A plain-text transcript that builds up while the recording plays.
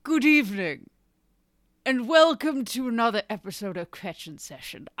Good evening, and welcome to another episode of Question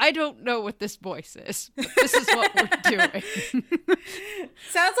Session. I don't know what this voice is, but this is what we're doing.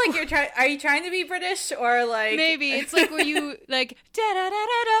 Sounds like you're trying. Are you trying to be British or like? Maybe it's like where you like da da da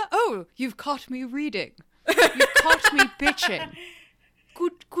da da. Oh, you've caught me reading. You've caught me bitching.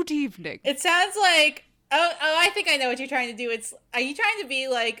 Good evening. It sounds like. Oh, I think I know what you're trying to do. Are you trying to be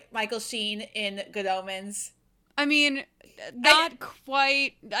like Michael Sheen in Good Omens? I mean, not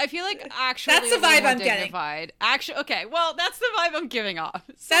quite. I feel like actually that's the vibe I'm getting. Actually, okay. Well, that's the vibe I'm giving off.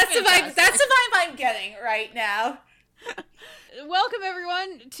 So that's the vibe. That's the vibe I'm getting right now. Welcome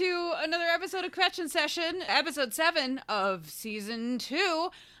everyone to another episode of Question Session, episode 7 of season 2.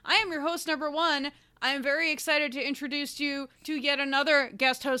 I am your host number 1. I am very excited to introduce you to yet another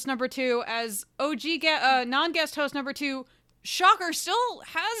guest host number 2, as non-guest host number 2, shocker, still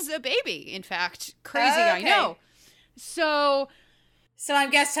has a baby. In fact, crazy, okay. I know. So I'm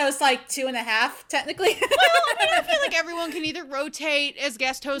guest host like 2.5, technically. Well, I mean, I feel like everyone can either rotate as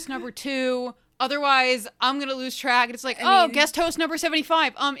guest host number 2. Otherwise, I'm going to lose track. It's like, guest host number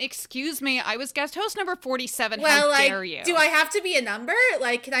 75. Excuse me, I was guest host number 47. Well, how dare you? Do I have to be a number?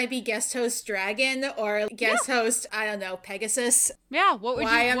 Like, can I be guest host Dragon or guest host, I don't know, Pegasus? Yeah,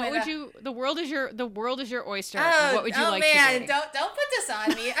 the world is your oyster. What would you like to be? Don't put this on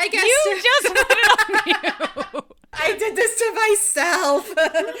me. I guess you just put it on you. I did this to myself.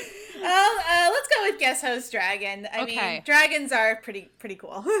 Let's go with guest host Dragon. I mean, dragons are pretty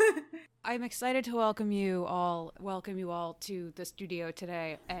cool. I'm excited to welcome you all to the studio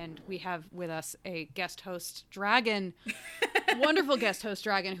today, and we have with us a guest host Dragon, wonderful guest host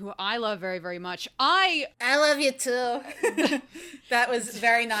Dragon, who I love very, very much. I love you too. That was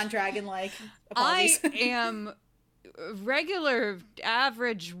very non-dragon-like. Apologies. I am regular,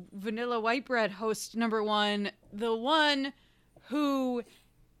 average, vanilla white bread host number 1, the one who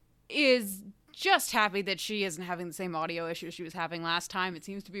is just happy that she isn't having the same audio issues she was having last time. It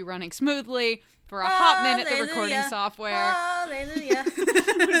seems to be running smoothly for a hot minute. The recording software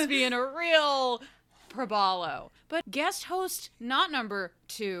was being a real probalo. But guest host, not number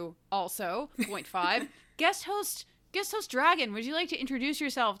 2, also, 0.5. Guest host Dragon, would you like to introduce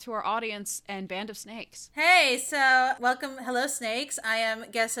yourself to our audience and Band of Snakes? Hey, so welcome. Hello, Snakes. I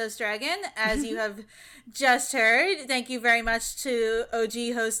am guest host Dragon, as you have just heard. Thank you very much to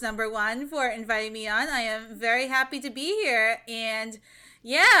OG host number 1 for inviting me on. I am very happy to be here. And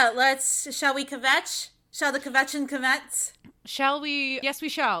yeah, shall we kvetch? Shall the kvetchen commence? Shall we? Yes, we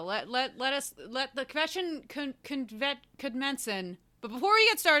shall. Let the kvetchen commence in. But before we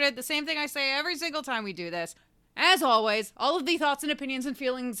get started, the same thing I say every single time we do this. As always, all of the thoughts and opinions and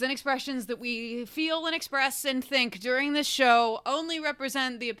feelings and expressions that we feel and express and think during this show only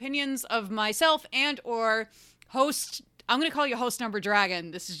represent the opinions of myself and or host. I'm going to call you host number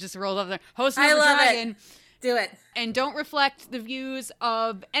Dragon. This is just rolled up there. Host number Dragon. It. Do it. And don't reflect the views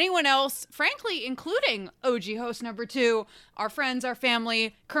of anyone else, frankly, including OG host number 2, our friends, our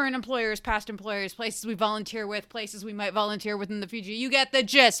family, current employers, past employers, places we volunteer with, places we might volunteer with in the future. You get the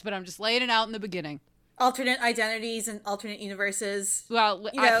gist, but I'm just laying it out in the beginning. Alternate identities and alternate universes. Well,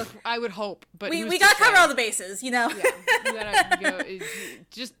 I would hope, but we gotta cover all the bases, Yeah, we gotta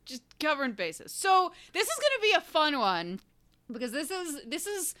just covering bases. So this is gonna be a fun one because this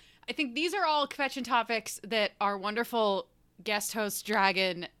is I think these are all kvetchen topics that our wonderful guest host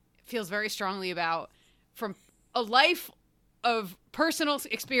Dragon feels very strongly about from a life of personal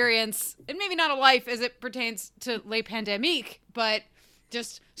experience, and maybe not a life as it pertains to Le Pandemique, but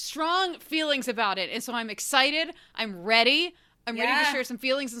just strong feelings about it. And so I'm excited. I'm ready. I'm ready to share some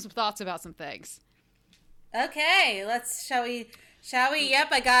feelings and some thoughts about some things. Okay, shall we? Yep,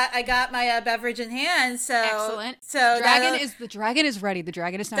 I got my beverage in hand. So excellent. So the dragon is ready. The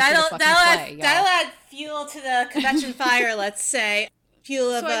dragon is now ready to fucking play. That'll add fuel to the convention fire. Let's say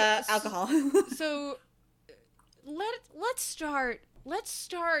fuel of alcohol. So let's start. Let's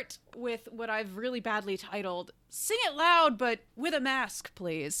start with what I've really badly titled, Sing It Loud, but with a mask,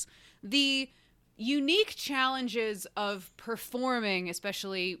 please. The unique challenges of performing,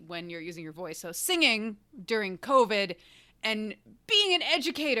 especially when you're using your voice. So singing during COVID and being an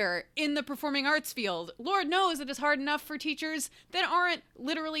educator in the performing arts field. Lord knows it is hard enough for teachers that aren't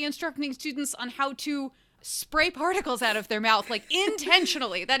literally instructing students on how to spray particles out of their mouth, like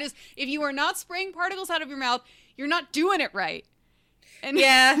intentionally. That is, if you are not spraying particles out of your mouth, you're not doing it right. And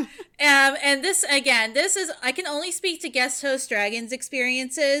this is, I can only speak to guest host Dragon's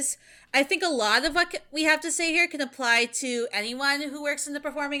experiences. I think a lot of what we have to say here can apply to anyone who works in the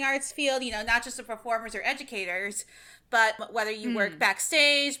performing arts field, not just the performers or educators, but whether you work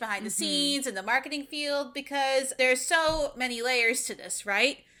backstage, behind the scenes, in the marketing field, because there's so many layers to this,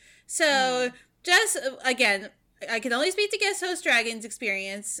 right? So just, again, I can only speak to guest host Dragon's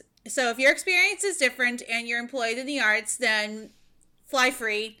experience. So if your experience is different and you're employed in the arts, then fly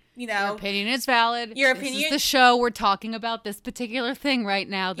free. You know, your opinion is valid. Your This opinion is the show. We're talking about this particular thing right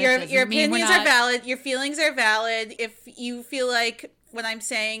now. Your opinions are valid. Your feelings are valid. If you feel like what I'm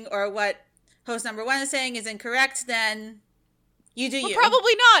saying or what host number one is saying is incorrect, then you do you.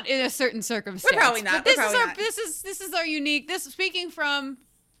 Probably not in a certain circumstance. We're probably not. But this is our unique. This speaking from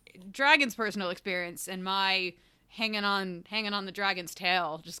Dragon's personal experience and my hanging on the dragon's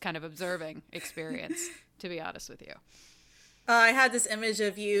tail, just kind of observing experience. To be honest with you. I had this image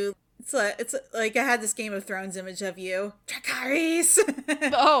of you. It's like I had this Game of Thrones image of you. Dracarys!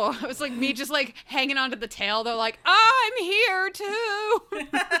 Oh, it was like me just like hanging onto the tail. They're like, I'm here too!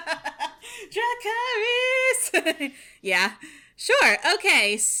 Dracarys! Yeah. Sure.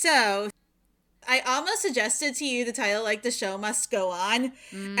 Okay, so I almost suggested to you the title, like, The Show Must Go On,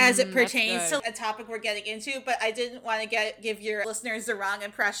 as it pertains to a topic we're getting into, but I didn't want to give your listeners the wrong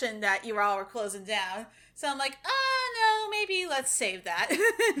impression that you all were closing down. So I'm like, oh, no, maybe let's save that.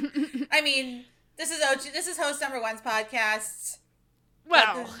 I mean, this is host number one's podcast.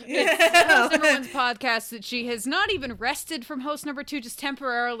 Well, it's host number one's podcast that she has not even wrested from host number two, just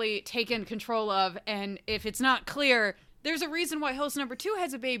temporarily taken control of. And if it's not clear, there's a reason why host number two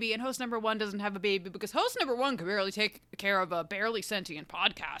has a baby and host number one doesn't have a baby, because host number one can barely take care of a barely sentient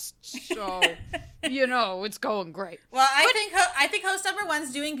podcast. So, you know, it's going great. Well, I think host number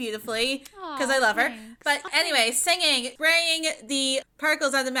one's doing beautifully because I love her. Thanks. But anyway, singing, spraying the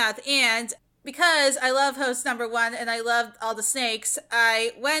particles out of the mouth, and because I love host number one and I loved all the snakes,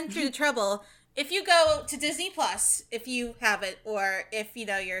 I went through the trouble. If you go to Disney Plus, if you have it, or if, you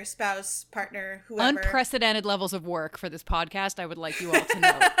know, your spouse, partner, whoever. Unprecedented levels of work for this podcast, I would like you all to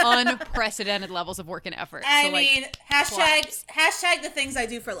know. Unprecedented levels of work and effort. I mean, hashtag the things I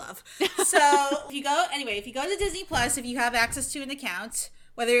do for love. So if you go to Disney Plus, if you have access to an account,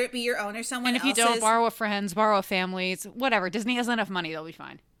 whether it be your own or someone else's. And if you don't, borrow a friend's, borrow a family's, whatever. Disney has enough money, they'll be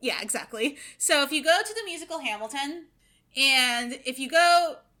fine. Yeah, exactly. So if you go to the musical Hamilton, and if you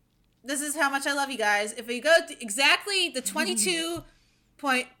go... This is how much I love you guys. If you go to exactly the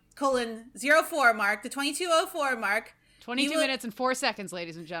 22.04 mark, the 22:04 mark. 22 minutes and 4 seconds,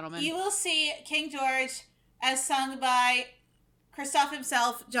 ladies and gentlemen. You will see King George as sung by Christoph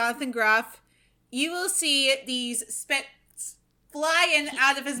himself, Jonathan Groff. You will see these spits flying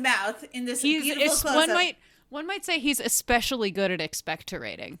out of his mouth in this beautiful close-up. One might say he's especially good at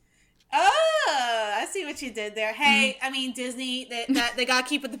expectorating. Oh, I see what you did there. Hey, I mean, Disney, they got to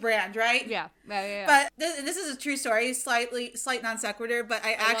keep with the brand, right? Yeah. But this is a true story, slight non sequitur, but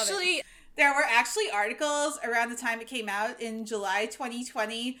there were actually articles around the time it came out in July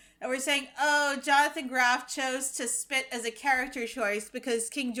 2020 that were saying, oh, Jonathan Groff chose to spit as a character choice because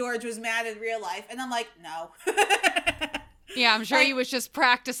King George was mad in real life. And I'm like, no. Yeah, I'm sure he was just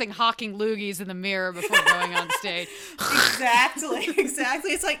practicing hawking loogies in the mirror before going on stage. Exactly.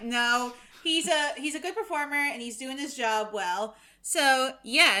 It's like, no, he's a good performer and he's doing his job well. So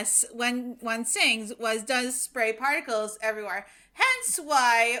yes, when one sings, does spray particles everywhere. Hence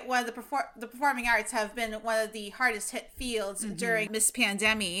why one of the performing arts have been one of the hardest hit fields during this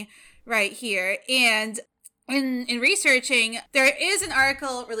pandemic right here. And in researching, there is an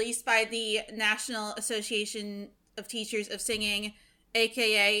article released by the National Association of Teachers of Singing,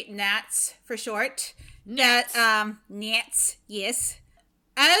 aka NATS for short. NATS. NATS, yes.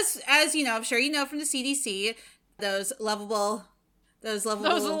 As you know, I'm sure you know from the CDC, those lovable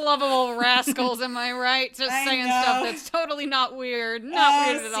rascals, am I right? Just saying stuff that's totally not weird. Not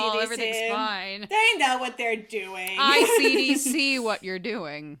weird at all. Everything's fine. They know what they're doing. I CDC what you're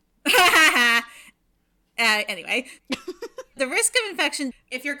doing. Anyway, the risk of infection,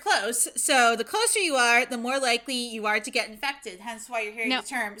 if you're close, so the closer you are, the more likely you are to get infected. Hence why you're hearing the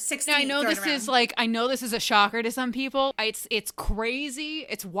term 6 feet. I know this is a shocker to some people. It's crazy.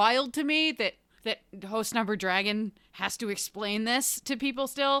 It's wild to me that host number Dragon has to explain this to people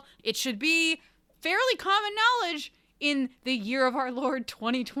still. It should be fairly common knowledge in the year of our Lord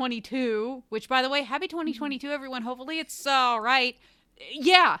 2022, which, by the way, happy 2022, everyone. Hopefully it's all right.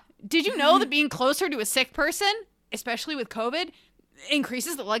 Yeah. Did you know that being closer to a sick person, especially with COVID,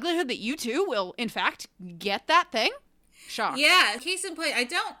 increases the likelihood that you too will, in fact, get that thing? Shock. Yeah. Case in point, I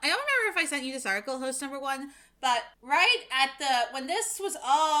don't remember if I sent you this article, host number one, but right at when this was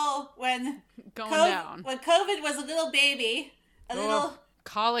all when down, when COVID was a little baby, little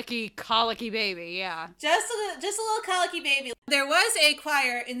colicky baby, yeah, just a little colicky baby. There was a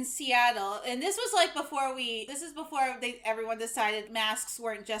choir in Seattle, and this was like before everyone decided masks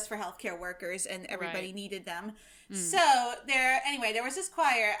weren't just for healthcare workers and everybody needed them. So there was this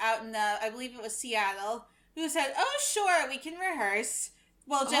choir out in I believe it was Seattle, who said, "Oh, sure, we can rehearse.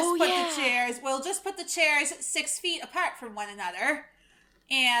 We'll just put the chairs 6 feet apart from one another,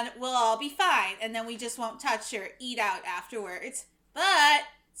 and we'll all be fine. And then we just won't touch or eat out afterwards." But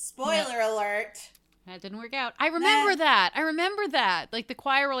spoiler alert. That didn't work out. I remember that. Like the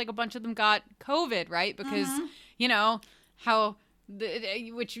choir, like a bunch of them got COVID, right? Because, how...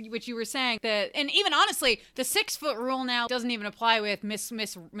 which you were saying that, and even honestly, the 6 foot rule now doesn't even apply with Miss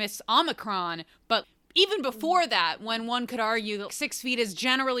Omicron, but even before that, when one could argue that 6 feet is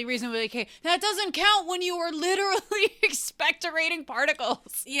generally reasonably okay, that doesn't count when you are literally expectorating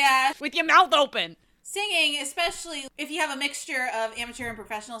particles. Yeah. With your mouth open. Singing, especially if you have a mixture of amateur and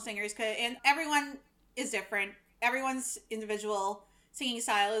professional singers, and everyone is different. Everyone's individual singing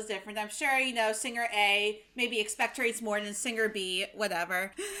style is different. I'm sure, singer A maybe expectorates more than singer B,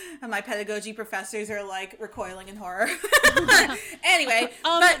 whatever. And my pedagogy professors are like recoiling in horror. Anyway,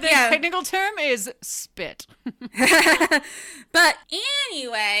 but the technical term is spit. But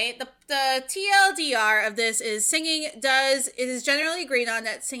anyway, the TLDR of this is it is generally agreed on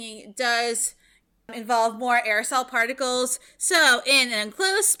that singing does involve more aerosol particles. So in an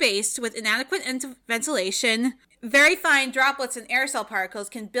enclosed space with inadequate ventilation, very fine droplets and aerosol particles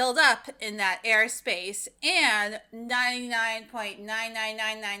can build up in that air space, and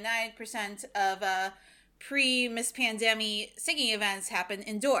 99.99999% of pre-Miss Pandemic singing events happen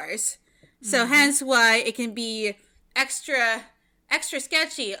indoors. So hence why it can be extra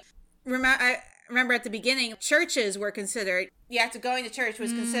sketchy. I remember at the beginning, churches were considered, going to church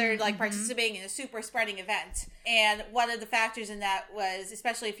was considered like participating in a super spreading event. And one of the factors in that was,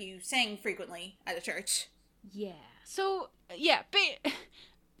 especially if you sang frequently at a church. Yeah. So,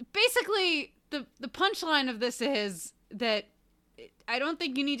 basically, the punchline of this is that I don't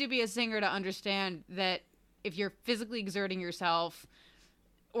think you need to be a singer to understand that if you're physically exerting yourself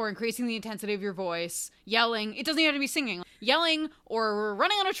or increasing the intensity of your voice, yelling, it doesn't even have to be singing, yelling or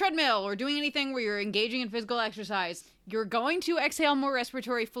running on a treadmill or doing anything where you're engaging in physical exercise, you're going to exhale more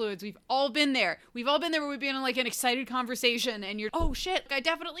respiratory fluids. We've all been there. We've all been there where we've been in like an excited conversation and you're, oh shit, I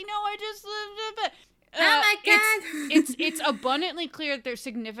definitely know, oh my god! It's abundantly clear that there's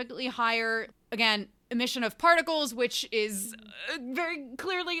significantly higher, again, emission of particles, which is very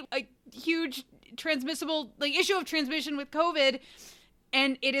clearly a huge transmissible issue of transmission with COVID,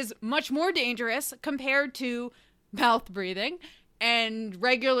 and it is much more dangerous compared to mouth breathing and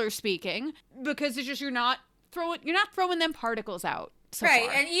regular speaking because it's just you're not throwing them particles out. So right,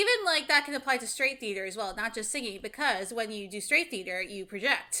 far. and even that can apply to straight theater as well, not just singing, because when you do straight theater, you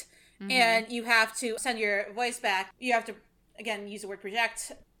project. And you have to send your voice back. You have to, again, use the word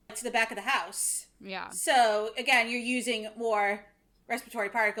project to the back of the house. Yeah. So, again, you're using more respiratory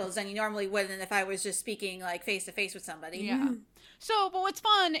particles than you normally would if I was just speaking face to face with somebody. Yeah. So, but what's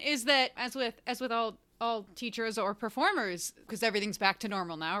fun is that as with all teachers or performers, because everything's back to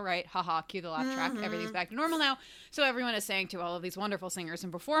normal now, right? Haha, cue the laugh track. Everything's back to normal now. So everyone is saying to all of these wonderful singers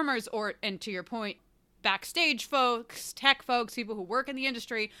and performers, and to your point, backstage folks, tech folks, people who work in the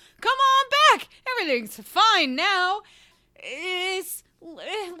industry, come on back! Everything's fine now. It's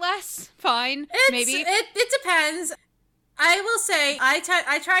less fine, maybe. It depends. I will say,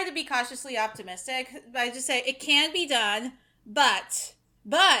 I try to be cautiously optimistic, but I just say it can be done, but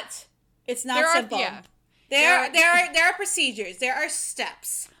it's not simple. There are procedures. There are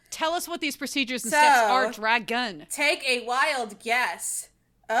steps. Tell us what these procedures and steps are, Dragon. Take a wild guess.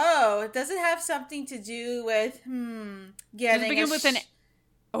 Oh, does it have something to do with getting? Does it begin with an?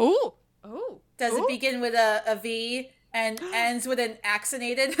 Does it begin with a V and ends with an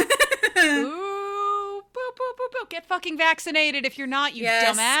accinated? Ooh, boop, boop, boop, boop. Get fucking vaccinated if you're not, you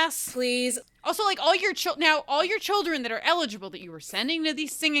dumbass. Please. Also, all your children that are eligible that you were sending to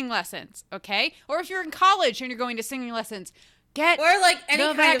these singing lessons, okay? Or if you're in college and you're going to singing lessons, get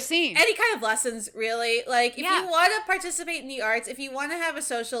the vaccine. Any kind of lessons, really. If you want to participate in the arts, if you want to have a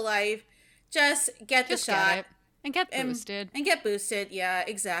social life, just get the shot. Get it. And get boosted. And get boosted, yeah,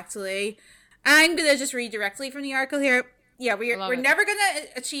 exactly. I'm going to just read directly from the article here. Yeah, we're never going to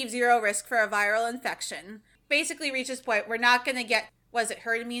achieve zero risk for a viral infection. Basically reach this point, we're not going to get,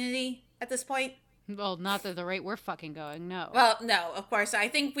 herd immunity at this point? Well, not at the rate we're fucking going, no. Well, no, of course. I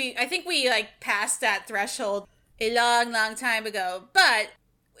think we passed that threshold a long, long time ago. But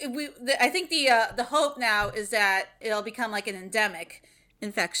I think the hope now is that it'll become like an endemic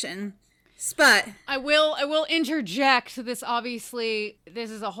infection. But I will interject. This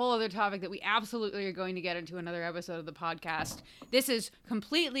is a whole other topic that we absolutely are going to get into another episode of the podcast. This is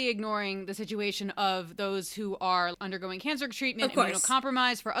completely ignoring the situation of those who are undergoing cancer treatment,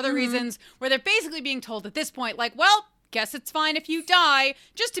 immunocompromised for other reasons, where they're basically being told at this point, like, well, guess it's fine if you die.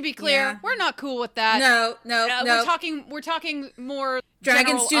 Just to be clear, we're not cool with that. No. We're talking more.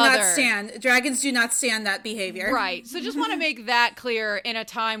 Dragons do not stand that behavior. Right. So just want to make that clear in a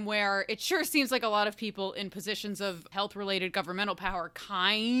time where it sure seems like a lot of people in positions of health-related governmental power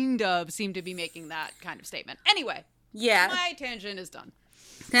kind of seem to be making that kind of statement. Anyway. Yeah. My tangent is done.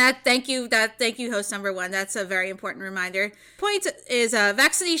 Thank you, host number 1. That's a very important reminder. Point is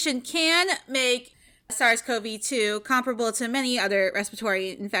vaccination can make SARS-CoV-2 comparable to many other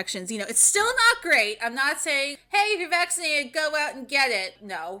respiratory infections. It's still not great. I'm not saying, hey, if you're vaccinated, go out and get it.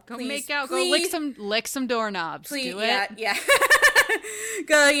 No, go lick some doorknobs. Please, do it. Yeah.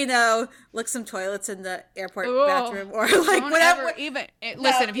 Go, lick some toilets in the airport bathroom or whatever.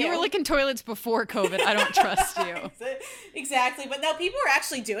 Listen, if you were licking toilets before COVID, I don't trust you. Exactly, but no, people are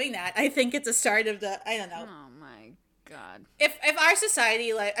actually doing that. I think it's a start of I don't know. Oh my God. If our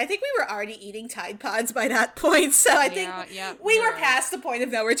society, I think we were already eating Tide Pods by that point, so I think we were past the point of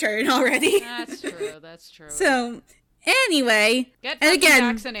no return already. That's true. So, anyway, get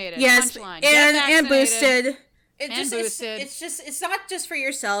vaccinated. Yes, and boosted. Boosted. It's not just for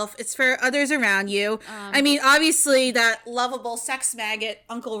yourself, it's for others around you. I mean, obviously that lovable sex maggot,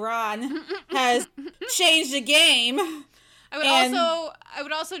 Uncle Ron, has changed the game. I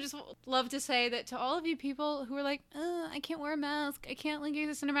would also just love to say that to all of you people who are like, I can't wear a mask, I can't link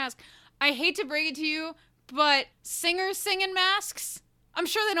this in a mask. I hate to break it to you, but singers sing in masks. I'm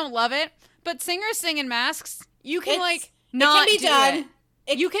sure they don't love it, but singers sing in masks. You can not it can be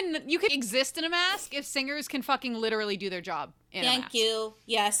done. You can exist in a mask if singers can fucking literally do their job in a mask. Thank you.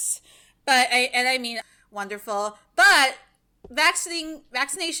 Yes. But I mean, wonderful. But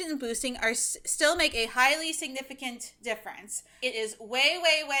vaccination and boosting still make a highly significant difference. It is way,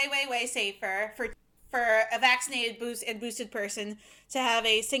 way, way, way, way safer for a vaccinated boosted person to have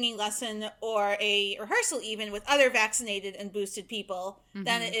a singing lesson or a rehearsal even with other vaccinated and boosted people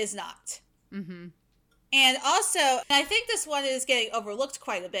than it is not. Mm-hmm. And also, I think this one is getting overlooked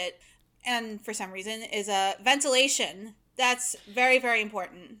quite a bit, and for some reason, is ventilation. That's very, very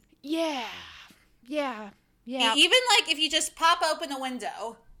important. Yeah. Even if you just pop open a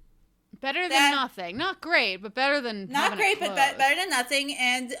window. Better than nothing. Not great, but better than not great, but better than nothing.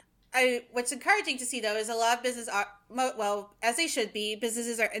 And what's encouraging to see, though, is a lot of businesses are, well, as they should be,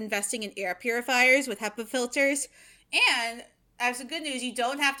 businesses are investing in air purifiers with HEPA filters. And I have some good news. You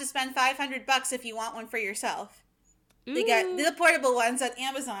don't have to spend $500 if you want one for yourself. Ooh. They got the portable ones on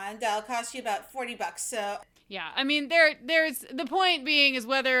Amazon that'll cost you about $40. So yeah, I mean, there's the point being is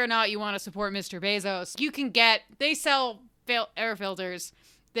whether or not you want to support Mr. Bezos. You can they sell air filters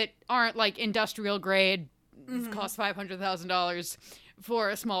that aren't like industrial grade, cost $500,000 for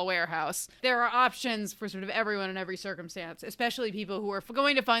a small warehouse. There are options for sort of everyone in every circumstance, especially people who are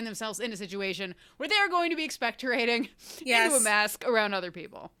going to find themselves in a situation where they're going to be expectorating into a mask around other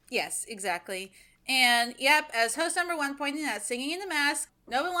people. Yes, exactly. And yep, as host number 1 pointed out, singing in the mask,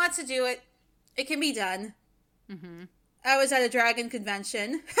 no one wants to do it. It can be done. Mm-hmm. I was at a dragon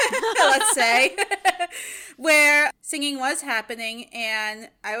convention, let's say, where singing was happening, and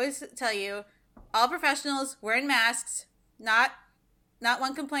I always tell you, all professionals wearing masks, not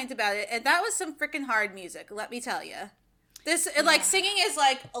one complaint about it, and that was some freaking hard music, let me tell you. Singing is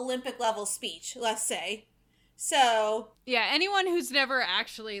like Olympic level speech, let's say. So yeah, anyone who's never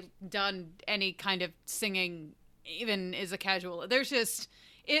actually done any kind of singing, even is a casual, there's just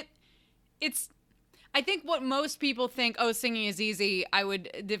it's. I think what most people think, singing is easy,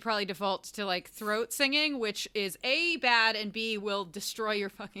 they probably default to like throat singing, which is A, bad, and B, will destroy your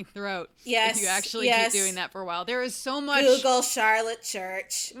fucking throat. Yes. If you actually keep doing that for a while. There is so much. Google Charlotte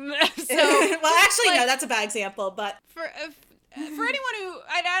Church. Well, actually, no, that's a bad example, but. For anyone who,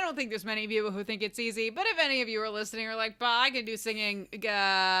 I don't think there's many people who think it's easy, but if any of you are listening are like, I can do singing,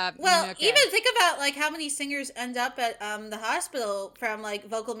 well, okay. Even think about like how many singers end up at the hospital from like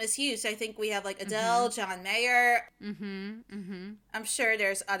vocal misuse. I think we have like Adele, John Mayer. I'm sure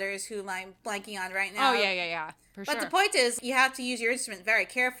there's others who I'm blanking on right now. Oh, yeah. For sure. But the point is, you have to use your instrument very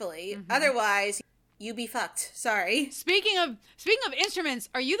carefully. Otherwise, you be fucked. Sorry. Speaking of instruments,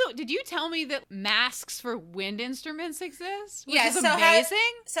 did you tell me that masks for wind instruments exist? Which is amazing.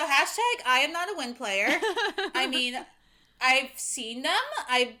 So hashtag I am not a wind player. I mean, I've seen them.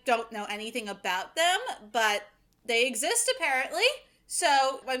 I don't know anything about them, but they exist apparently.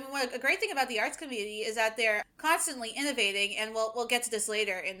 So, I mean, a great thing about the arts community is that they're constantly innovating, and we'll get to this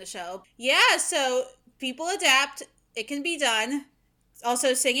later in the show. Yeah, so people adapt. It can be done.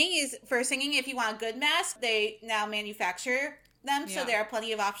 Also, singing, if you want a good mask, they now manufacture them, so there are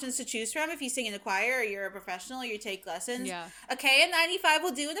plenty of options to choose from if you sing in a choir or you're a professional or you take lessons. Yeah. A KN95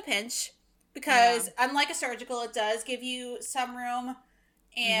 will do in a pinch, because unlike a surgical, it does give you some room.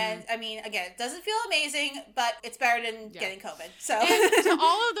 And I mean, again, it doesn't feel amazing, but it's better than getting COVID. So, and to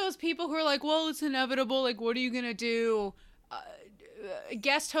all of those people who are like, well, it's inevitable, like, what are you gonna do?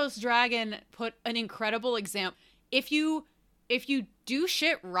 Guest host Dragon put an incredible example. If you do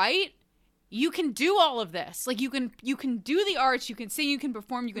shit right, you can do all of this. Like, you can do the arts, you can sing, you can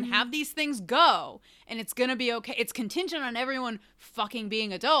perform, you can have these things go, and it's gonna be okay. It's contingent on everyone fucking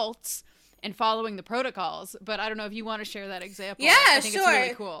being adults and following the protocols, but I don't know if you want to share that example. Yeah, I think sure. It's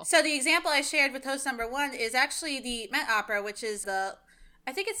really cool. So the example I shared with host number 1 is actually the Met Opera, which is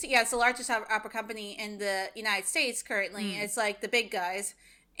it's the largest opera company in the United States currently. It's like the big guys,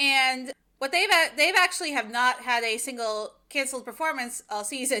 and what they've actually have not had a single canceled performance all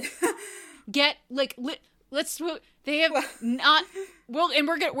season. They have not. Well, and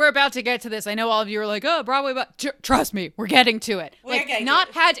we're about to get to this. I know all of you are like, oh, Broadway, but trust me, we're getting to it.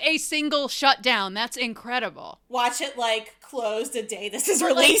 Had a single shutdown. That's incredible. Watch it close the day this is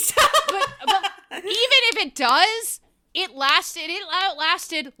released. but even if it does, it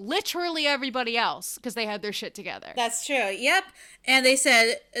outlasted literally everybody else because they had their shit together. That's true. Yep. And they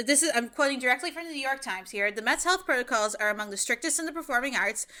said, I'm quoting directly from the New York Times here. The Met's health protocols are among the strictest in the performing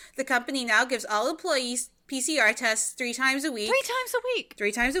arts. The company now gives all employees PCR tests 3 times a week. 3 times a week.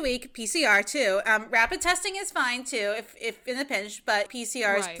 3 times a week. PCR too. Rapid testing is fine too, if in a pinch, but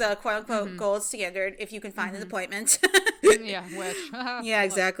PCR is the quote unquote gold standard if you can find an appointment. Yeah, which. Yeah,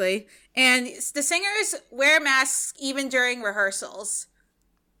 exactly. And the singers wear masks even during rehearsals.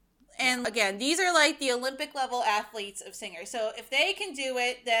 And again, these are like the Olympic level athletes of singers. So if they can do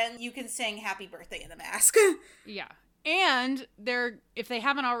it, then you can sing Happy Birthday in a mask. Yeah. And if they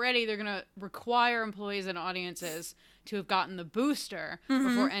haven't already, they're going to require employees and audiences to have gotten the booster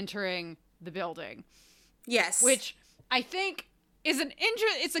before entering the building. Yes. Which I think is I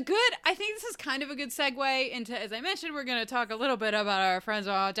think this is kind of a good segue into, as I mentioned, we're going to talk a little bit about our friends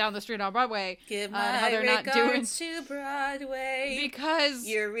down the street on Broadway. Give my regards to Broadway. Because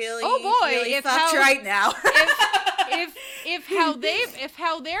you're really, if fucked right now. if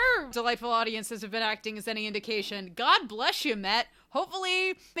how their delightful audiences have been acting is any indication, God bless you, Met.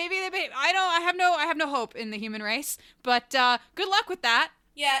 Hopefully, maybe I have no hope in the human race, but good luck with that.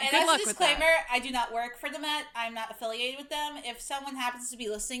 Yeah, and as a disclaimer, I do not work for the Met. I'm not affiliated with them. If someone happens to be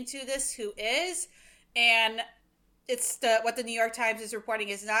listening to this who is, and it's what the New York Times is reporting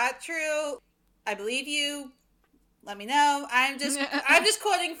is not true, I believe you. Let me know. I'm just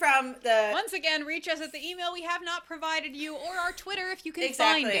quoting from the... Once again, reach us at the email we have not provided you, or our Twitter if you can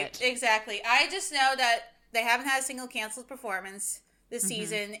find it. Exactly. I just know that they haven't had a single canceled performance this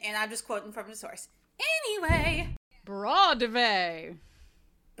season, and I'm just quoting from the source. Anyway. Broadway.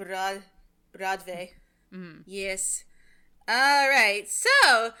 Broadway. Yes. All right.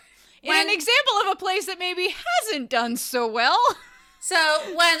 So, an example of a place that maybe hasn't done so well. So,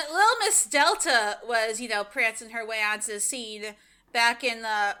 when Little Miss Delta was, prancing her way onto the scene back in,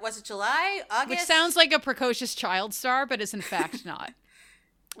 was it July? August? Which sounds like a precocious child star, but is in fact not.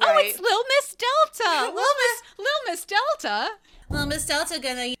 Right. Oh, it's Little Miss Delta! Little Miss Delta! Little Miss Delta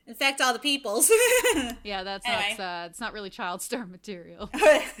gonna infect all the peoples. Yeah, that's it's not really child star material.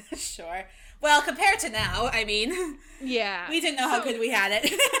 Sure. Well, compared to now, I mean, yeah, we didn't know how good we had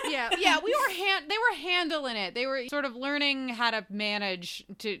it. yeah, they were handling it. They were sort of learning how to manage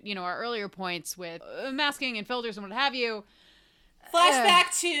our earlier points with masking and filters and what have you.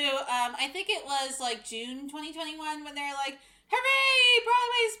 Flashback to I think it was like June 2021 when they're like, "Hooray,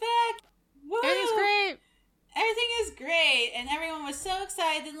 Broadway's back! Woo! Everything's great. Everything is great," and everyone was so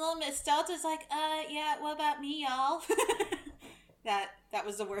excited. And Little Miss Delta's like, yeah, what about me, y'all?" That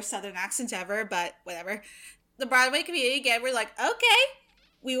was the worst Southern accent ever, but whatever. The Broadway community, again, we're like, okay,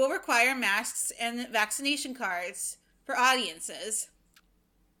 we will require masks and vaccination cards for audiences.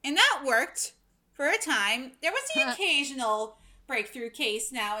 And that worked for a time. There was the occasional breakthrough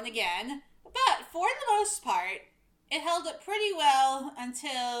case now and again, but for the most part, it held up pretty well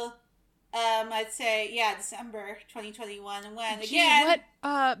until... I'd say, December 2021, when again...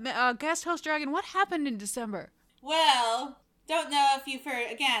 Guest host Dragon, what happened in December? Well, don't know if you've heard,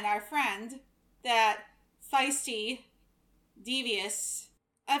 again, our friend, that feisty, devious...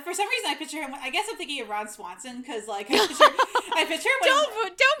 for some reason, I picture him... I guess I'm thinking of Ron Swanson, because, I picture him...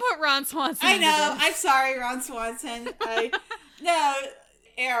 Don't put Ron Swanson I know, I'm sorry, Ron Swanson. No,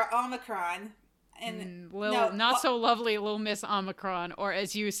 Air Omicron. And not so lovely little Miss Omicron, or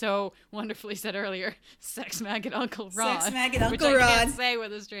as you so wonderfully said earlier, Sex Maggot Uncle Ron. Sex Maggot Uncle which Ron. I can't say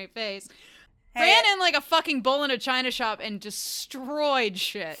with a straight face. Hey, Ran in like a fucking bull in a china shop and destroyed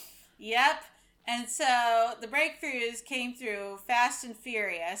shit. Yep. And so the breakthroughs came through fast and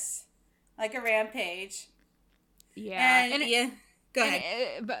furious, like a rampage. Yeah. Go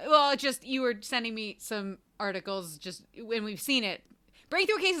ahead. Just you were sending me some articles just when we've seen it.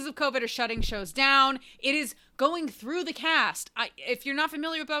 Breakthrough cases of COVID are shutting shows down. It is going through the cast. If you're not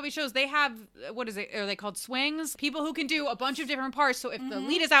familiar with Broadway shows, they have, what is it? Are they called swings? People who can do a bunch of different parts. So if the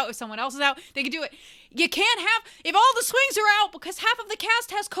lead is out, if someone else is out, they can do it. You can't have, if all the swings are out because half of the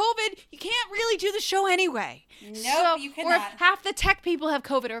cast has COVID, you can't really do the show anyway. Nope, you cannot. Or if half the tech people have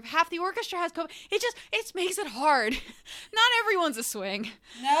COVID, or if half the orchestra has COVID, it makes it hard. Not everyone's a swing.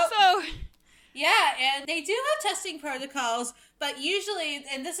 Nope. So... Yeah, and they do have testing protocols, but usually,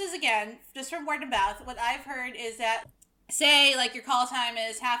 and this is again, just from word of mouth, what I've heard is that, say, like your call time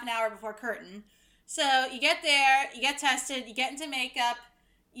is half an hour before curtain. So you get there, you get tested, you get into makeup,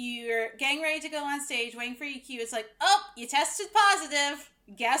 you're getting ready to go on stage, waiting for your cue. It's like, oh, you tested positive.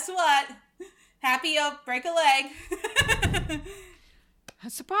 Guess what? Happy you'll break a leg. A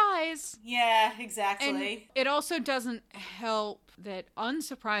surprise. Yeah, exactly. And it also doesn't help that,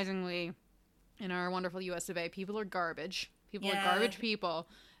 unsurprisingly, in our wonderful US of A, people are garbage. People are garbage people.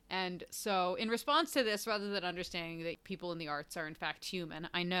 And so in response to this, rather than understanding that people in the arts are in fact human,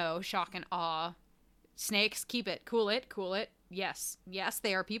 I know, shock and awe, snakes, keep it, cool it. Yes,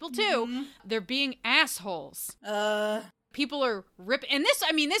 they are people too. Mm-hmm. They're being assholes. People are and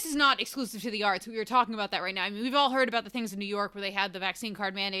this is not exclusive to the arts. We were talking about that right now. I mean, we've all heard about the things in New York where they had the vaccine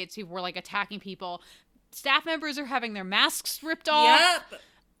card mandates. People were like attacking people. Staff members are having their masks ripped off. Yep.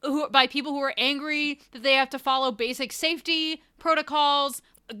 By people who are angry that they have to follow basic safety protocols,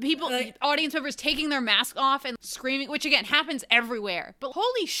 audience members taking their mask off and screaming, which again happens everywhere. But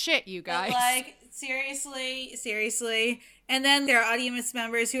holy shit, you guys. Like, seriously. And then there are audience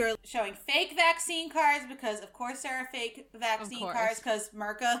members who are showing fake vaccine cards because, of course, there are fake vaccine cards because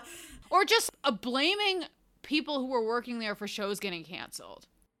Merca. Or just blaming people who were working there for shows getting canceled.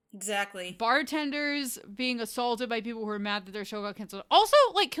 Exactly. Bartenders being assaulted by people who are mad that their show got canceled. Also,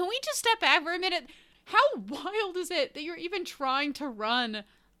 like, can we just step back for a minute? How wild is it that you're even trying to run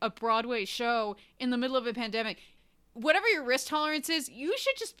a Broadway show in the middle of a pandemic? Whatever your risk tolerance is, you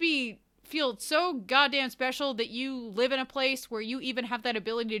should just feel so goddamn special that you live in a place where you even have that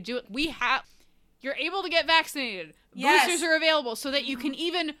ability to do it. You're able to get vaccinated. Yes. Boosters are available so that you can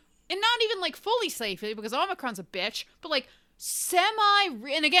even, and not even like fully safely because Omicron's a bitch, but like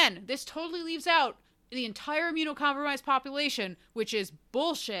and again, this totally leaves out the entire immunocompromised population, which is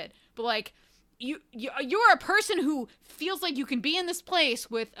bullshit. But like, you're a person who feels like you can be in this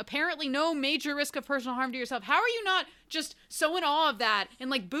place with apparently no major risk of personal harm to yourself. How are you not just so in awe of that and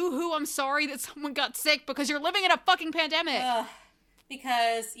like, boo-hoo, I'm sorry that someone got sick because you're living in a fucking pandemic?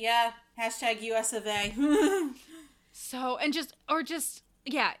 Because, hashtag US of A. So,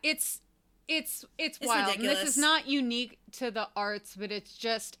 it's wild. Ridiculous. And this is not unique to the arts, but it's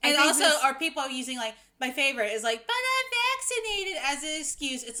just... And also, are people using, like, my favorite is like, but I'm vaccinated as an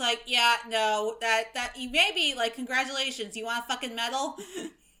excuse. It's like, yeah, no, that you maybe, like, congratulations, you want a fucking medal?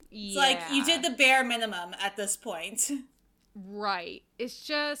 It's like, you did the bare minimum at this point. Right. It's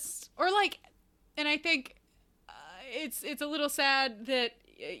just... Or, like... And I think it's a little sad that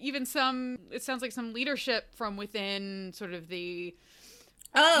even it sounds like some leadership from within sort of the...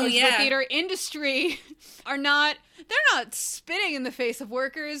 theater industry they're not spitting in the face of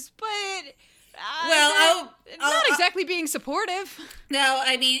workers, but not exactly being supportive. No,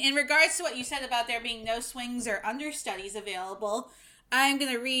 I mean, in regards to what you said about there being no swings or understudies available, I'm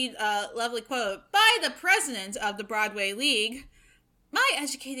going to read a lovely quote by the president of the Broadway League. My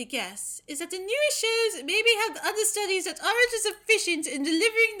educated guess is that the newest shows maybe have understudies that aren't as efficient in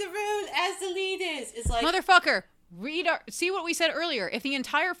delivering the role as the lead is. It's like, motherfucker, see what we said earlier. If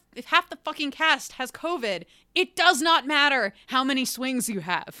half the fucking cast has COVID, it does not matter how many swings you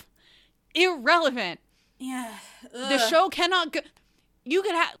have. Irrelevant. Yeah. Ugh. The show cannot go. You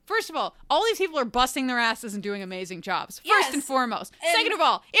could have, first of all these people are busting their asses and doing amazing jobs. First and foremost. Second of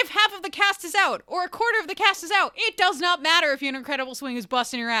all, if half of the cast is out or a quarter of the cast is out, it does not matter if you're an incredible swing who's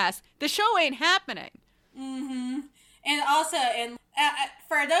busting your ass. The show ain't happening. Mm-hmm. And also,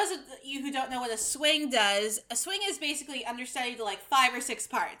 for those of you who don't know what a swing does, a swing is basically understudied to like 5 or 6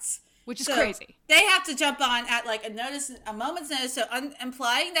 parts. Which is crazy. They have to jump on at like a moment's notice, so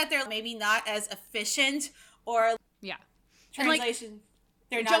implying that they're maybe not as efficient or translation.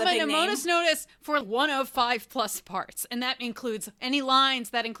 they're not jump a big into name. bonus notice for 1 of 5+ parts, and that includes any lines,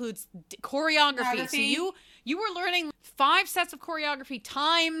 that includes choreography. So you were learning 5 sets of choreography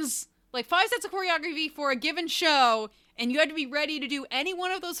times, like 5 sets of choreography for a given show, and you had to be ready to do any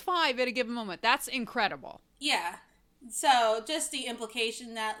one of those 5 at a given moment. That's incredible. Yeah. So just the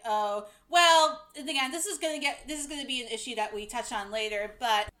implication that, oh, well, again, this is going to be an issue that we touch on later,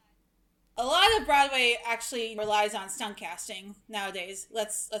 but a lot of Broadway actually relies on stunt casting nowadays.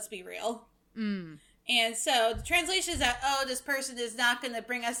 Let's be real. And so the translation is that, oh, this person is not going to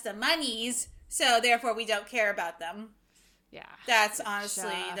bring us the monies, so therefore we don't care about them. Yeah. That's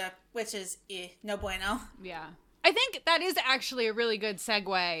honestly which is no bueno. Yeah. I think that is actually a really good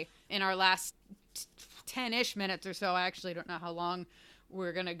segue in our last 10-ish minutes or so. I actually don't know how long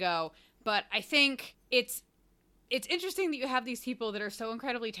we're going to go, but I think it's interesting that you have these people that are so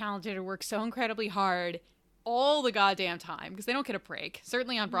incredibly talented and work so incredibly hard all the goddamn time, because they don't get a break,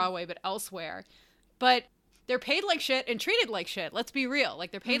 certainly on Broadway, but elsewhere. But they're paid like shit and treated like shit. Let's be real.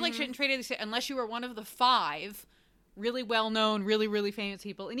 Like, they're paid like shit and treated like shit unless you are one of the 5 really well-known, really, really famous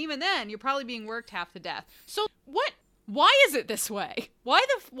people. And even then, you're probably being worked half to death. So why is it this way? Why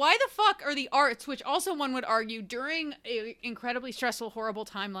the fuck are the arts, which also one would argue during an incredibly stressful, horrible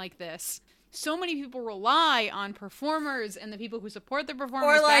time like this, so many people rely on performers and the people who support the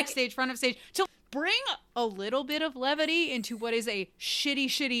performers, backstage, front of stage, to bring a little bit of levity into what is a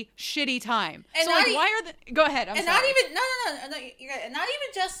shitty time. And so, like, why are the... Go ahead, I'm sorry. Not even... No, you're good. And not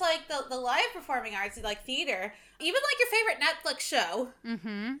even just, like, the live performing arts, like theater. Even, like, your favorite Netflix show.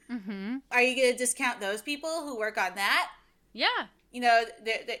 Are you going to discount those people who work on that? Yeah. You know,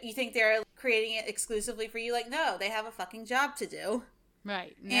 you think they're creating it exclusively for you? Like, no, they have a fucking job to do.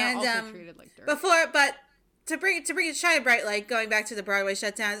 Right. And also treated like dirt. But to bring it shine a bright light, going back to the Broadway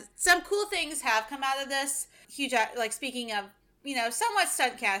shutdown, some cool things have come out of this. Hugh like, speaking of, you know, somewhat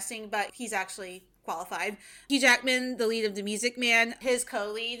stunt casting, but he's actually qualified. Hugh Jackman, the lead of The Music Man, his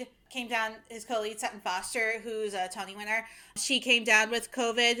co-lead, Sutton Foster, who's a Tony winner, she came down with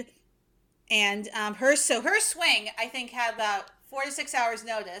COVID, and her swing, I think, had about 4 to 6 hours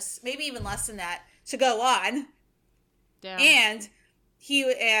notice, maybe even less than that, to go on. Damn. And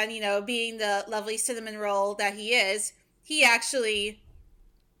you know, being the lovely cinnamon roll that he is, he actually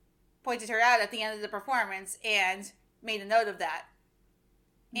pointed her out at the end of the performance and made a note of that.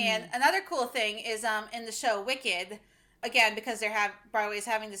 And another cool thing is in the show Wicked, again, because Broadway's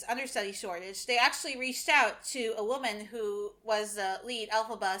having this understudy shortage, they actually reached out to a woman who was the lead,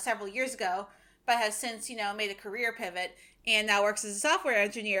 Elphaba, several years ago, but has since, you know, made a career pivot and now works as a software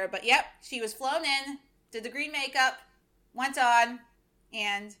engineer. But yep, she was flown in, did the green makeup, went on,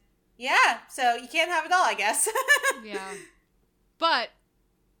 and yeah, so you can't have it all, I guess. Yeah. But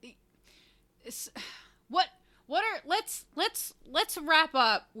let's wrap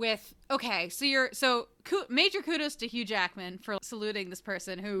up with, okay, so major kudos to Hugh Jackman for saluting this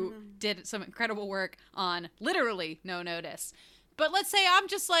person who did some incredible work on literally no notice. But let's say I'm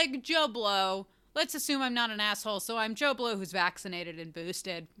just like Joe Blow. Let's assume I'm not an asshole, so I'm Joe Blow who's vaccinated and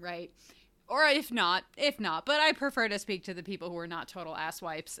boosted, right? Or if not, but I prefer to speak to the people who are not total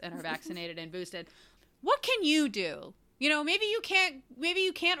asswipes and are vaccinated and boosted. What can you do? You know, maybe you can't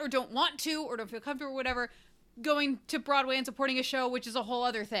or don't want to or don't feel comfortable or whatever going to Broadway and supporting a show, which is a whole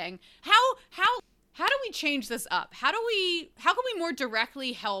other thing. How do we change this up? How can we more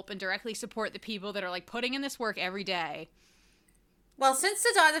directly help and directly support the people that are, like, putting in this work every day? Well, since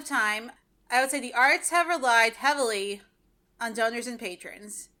the dawn of time, I would say the arts have relied heavily on donors and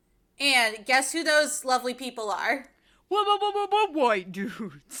patrons. And guess who those lovely people are? White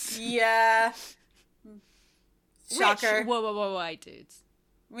dudes. Yeah. Shocker. White dudes.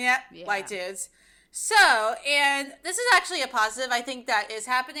 Yeah, white dudes. So, and this is actually a positive, I think, that is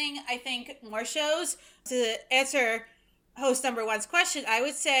happening. I think more shows, to answer host number 1's question, I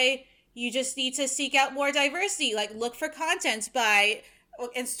would say you just need to seek out more diversity. Like, look for content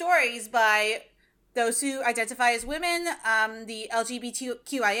and stories by those who identify as women, the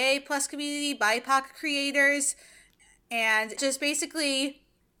LGBTQIA plus community, BIPOC creators, and just basically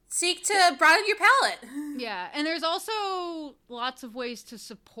seek to broaden your palette. Yeah, and there's also lots of ways to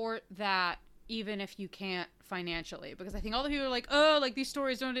support that, even if you can't financially, because I think all the people are like, oh, like, these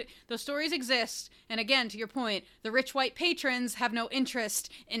stories those stories exist, and again, to your point, the rich white patrons have no interest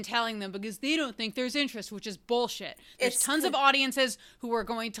in telling them because they don't think there's interest, which is bullshit. There's tons of audiences who are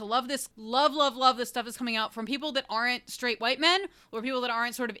going to love this stuff that's coming out from people that aren't straight white men or people that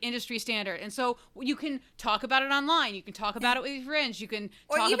aren't sort of industry standard, and so you can talk about it online, you can talk about it with your friends, you can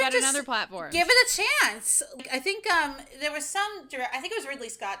talk about it on other platforms. Give it a chance. I think there was I think it was Ridley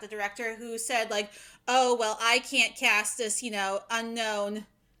Scott, the director, who said, like, oh, well, I can't cast this, unknown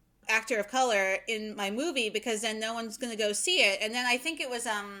actor of color in my movie because then no one's going to go see it. And then I think it was,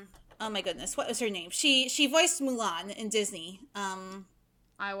 oh my goodness, what was her name? She voiced Mulan in Disney.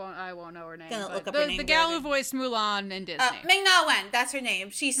 I won't know her name. Gonna look up the, her name. The gal who voiced Mulan in Disney. Ming-Na Wen, that's her name.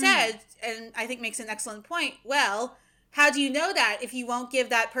 She said, and I think makes an excellent point, well, how do you know that if you won't give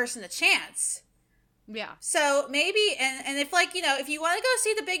that person a chance? Yeah. So maybe, and if if you want to go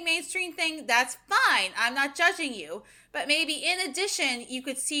see the big mainstream thing, that's fine. I'm not judging you. But maybe in addition, you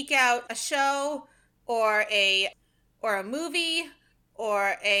could seek out a show or a movie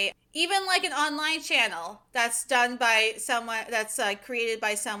or even like an online channel that's done by someone, that's created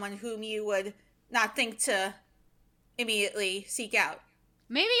by someone whom you would not think to immediately seek out.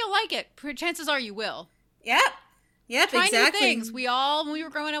 Maybe you'll like it. Chances are you will. Yep. Try Exactly. new things. When we were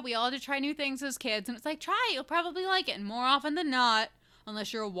growing up, we all had to try new things as kids. And it's like, try it. You'll probably like it. And more often than not,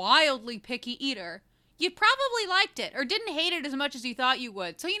 unless you're a wildly picky eater, you probably liked it or didn't hate it as much as you thought you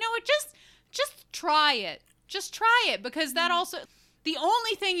would. So you know what? Just try it. Just try it, because that also, the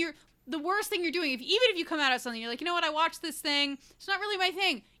worst thing you're doing, even if you come out of something, you're like, you know what, I watched this thing, it's not really my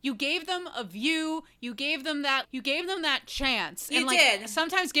thing. You gave them a view, you gave them that chance. You and did.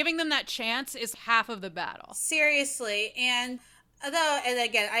 Sometimes giving them that chance is half of the battle. Seriously. And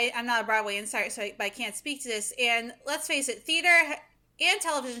again, I'm not a Broadway insider, so I can't speak to this. And let's face it, theater and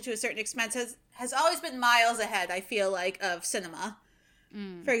television to a certain extent has always been miles ahead, I feel like, of cinema.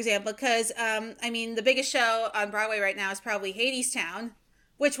 For example, because, the biggest show on Broadway right now is probably Hadestown,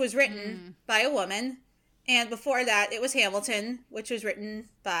 which was written by a woman. And before that, it was Hamilton, which was written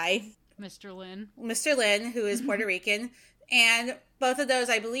by Mr. Lin, who is Puerto Rican. And both of those,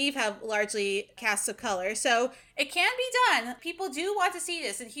 I believe, have largely casts of color. So it can be done. People do want to see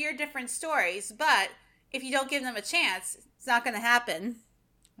this and hear different stories. But if you don't give them a chance, it's not going to happen.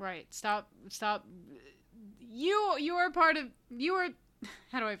 Right. Stop.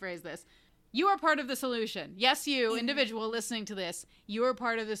 How do I phrase this? You are part of the solution. Yes, you, individual listening to this, you are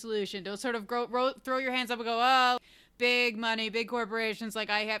part of the solution. Don't sort of throw your hands up and go, oh, big money, big corporations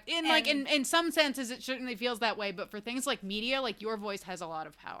like I have. In some senses, it certainly feels that way. But for things like media, like, your voice has a lot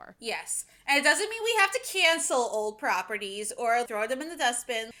of power. Yes. And it doesn't mean we have to cancel old properties or throw them in the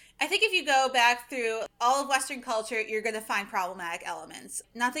dustbin. I think if you go back through all of Western culture, you're going to find problematic elements.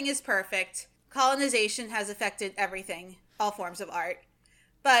 Nothing is perfect. Colonization has affected everything, all forms of art.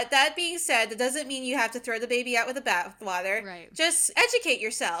 But that being said, that doesn't mean you have to throw the baby out with the bathwater. Right. Just educate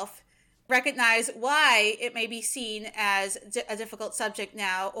yourself. Recognize why it may be seen as a difficult subject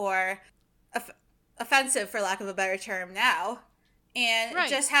now, or offensive, for lack of a better term, now. And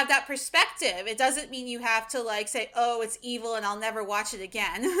just have that perspective. It doesn't mean you have to say, oh, it's evil and I'll never watch it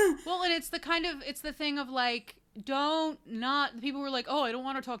again. Well, and it's the thing of the people were like, oh, I don't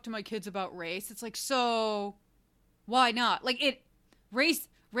want to talk to my kids about race. It's like, so why not? Racism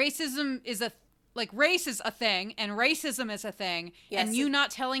is race is a thing, and racism is a thing, yes, and you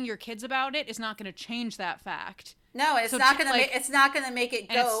not telling your kids about it is not going to change that fact. No, it's not going to make it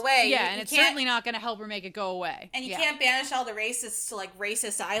go away. Yeah, and it's certainly not going to help her make it go away. And you can't banish all the racists to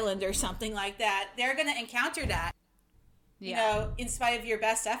Racist Island or something like that. They're going to encounter that. Yeah. In spite of your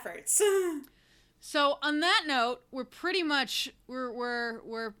best efforts. So on that note, we're pretty much out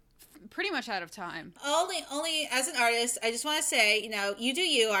of time. Only as an artist, I just want to say, you do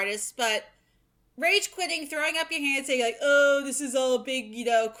you, artists, but rage quitting, throwing up your hands, saying oh, this is all a big,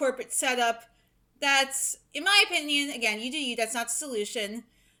 corporate setup. That's, in my opinion, again, you do you, that's not the solution.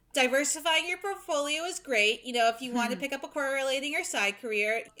 Diversifying your portfolio is great. If you want to pick up a correlating or side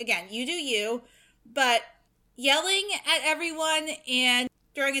career, again, you do you, but yelling at everyone and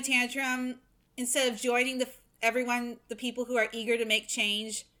throwing a tantrum instead of joining the people who are eager to make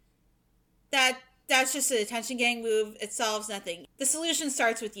change, that's just an attention-getting move. It solves nothing. The solution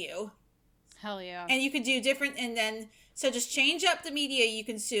starts with you. Hell yeah. And you could do different, so just change up the media you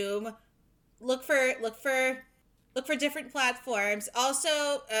consume. Look for different platforms.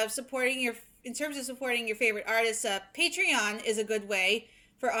 Also, in terms of supporting your favorite artists, Patreon is a good way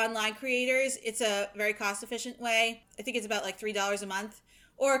for online creators. It's a very cost-efficient way. I think it's about $3 a month.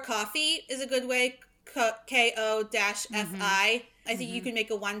 Or Ko-fi is a good way, Ko-fi. I think you can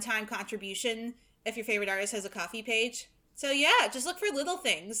make a one-time contribution if your favorite artist has a Ko-fi page. So yeah, just look for little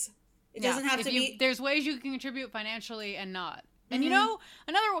things. It doesn't have to be... There's ways you can contribute financially and not. And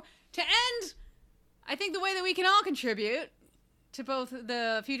to end, I think the way that we can all contribute to both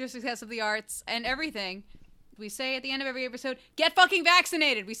the future success of the arts and everything, we say at the end of every episode, get fucking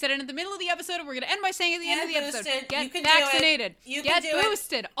vaccinated. We said it in the middle of the episode, and we're going to end by saying at the end of the episode, get vaccinated. Get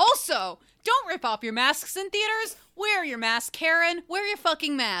boosted. Also, don't rip off your masks in theaters. Wear your mask, Karen. Wear your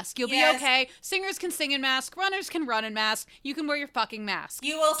fucking mask. You'll be okay. Singers can sing in mask. Runners can run in mask. You can wear your fucking mask.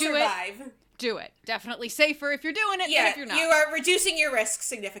 You will survive. Do it. Definitely safer if you're doing it than if you're not. You are reducing your risk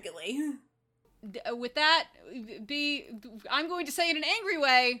significantly. With that, I'm going to say in an angry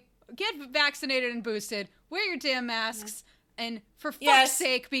way, get vaccinated and boosted. Wear your damn masks. And for fuck's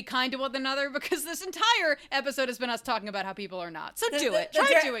sake, be kind to one another, because this entire episode has been us talking about how people are not. So do it.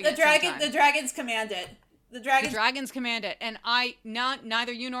 Try doing it sometime. The dragons command it. The dragons command it. And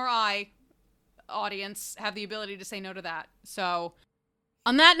neither you nor I, audience, have the ability to say no to that. So,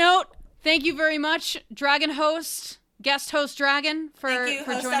 on that note, thank you very much, Dragon host, guest host Dragon, for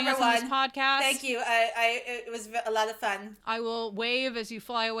joining us on this podcast. Thank you. It was a lot of fun. I will wave as you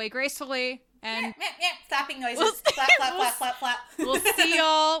fly away gracefully. And flapping noises. Flap, flap, flap, flap, flap.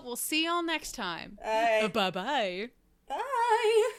 We'll see y'all next time. All right. Bye-bye. Bye.